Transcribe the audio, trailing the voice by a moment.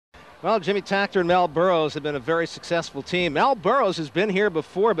Well, Jimmy Takter and Mal Burroughs have been a very successful team. Mal Burroughs has been here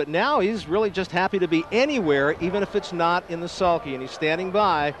before, but now he's really just happy to be anywhere, even if it's not in the sulky, and he's standing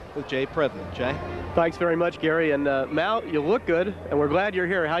by with Jay Privman. Jay? Thanks very much, Gary. And Mal, you look good, and we're glad you're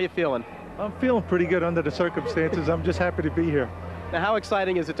here. How you feeling? I'm feeling pretty good under the circumstances. I'm just happy to be here. Now, how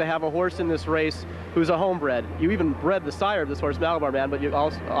exciting is it to have a horse in this race who's a homebred? You even bred the sire of this horse, Malabar Man, but you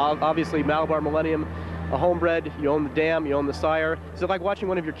also, obviously, Malabar Millennium, a homebred. You own the dam, you own the sire. Is it like watching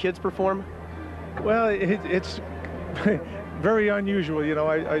one of your kids perform? Well, it's very unusual. You know,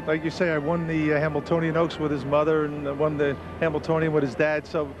 I like you say, I won the Hambletonian Oaks with his mother and won the Hambletonian with his dad.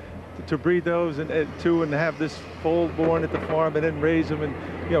 So to breed those and have this foal born at the farm and then raise them and,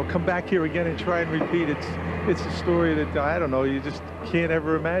 you know, come back here again and try and repeat, it's a story that, I don't know, you just can't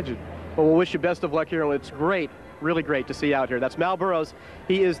ever imagine. Well, we'll wish you best of luck here. It's great, really great to see you out here. That's Mal Burroughs.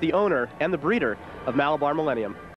 He is the owner and the breeder of Malabar Millennium.